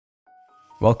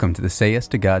Welcome to the Say Yes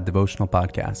to God devotional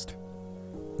podcast.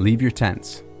 Leave Your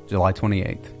Tents, July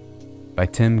 28th, by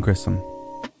Tim Grissom.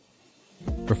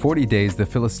 For 40 days the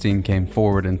Philistine came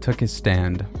forward and took his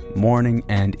stand, morning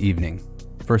and evening.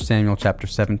 1 Samuel chapter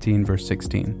 17, verse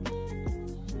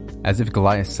 16. As if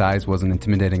Goliath's size wasn't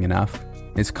intimidating enough,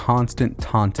 his constant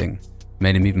taunting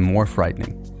made him even more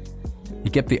frightening. He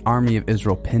kept the army of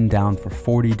Israel pinned down for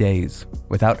 40 days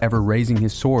without ever raising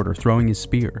his sword or throwing his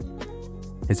spear.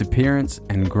 His appearance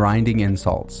and grinding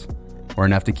insults were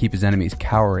enough to keep his enemies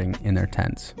cowering in their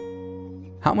tents.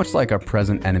 How much like our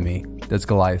present enemy does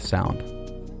Goliath sound?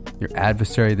 Your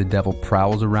adversary, the devil,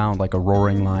 prowls around like a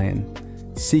roaring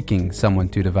lion, seeking someone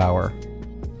to devour.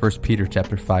 1 Peter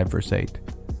chapter 5, verse 8.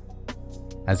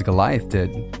 As Goliath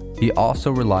did, he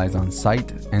also relies on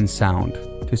sight and sound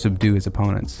to subdue his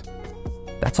opponents.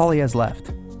 That's all he has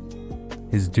left.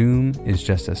 His doom is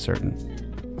just as certain.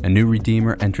 A new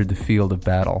Redeemer entered the field of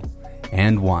battle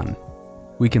and won.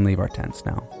 We can leave our tents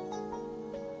now.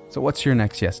 So what's your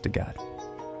next yes to God?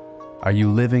 Are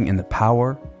you living in the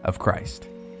power of Christ?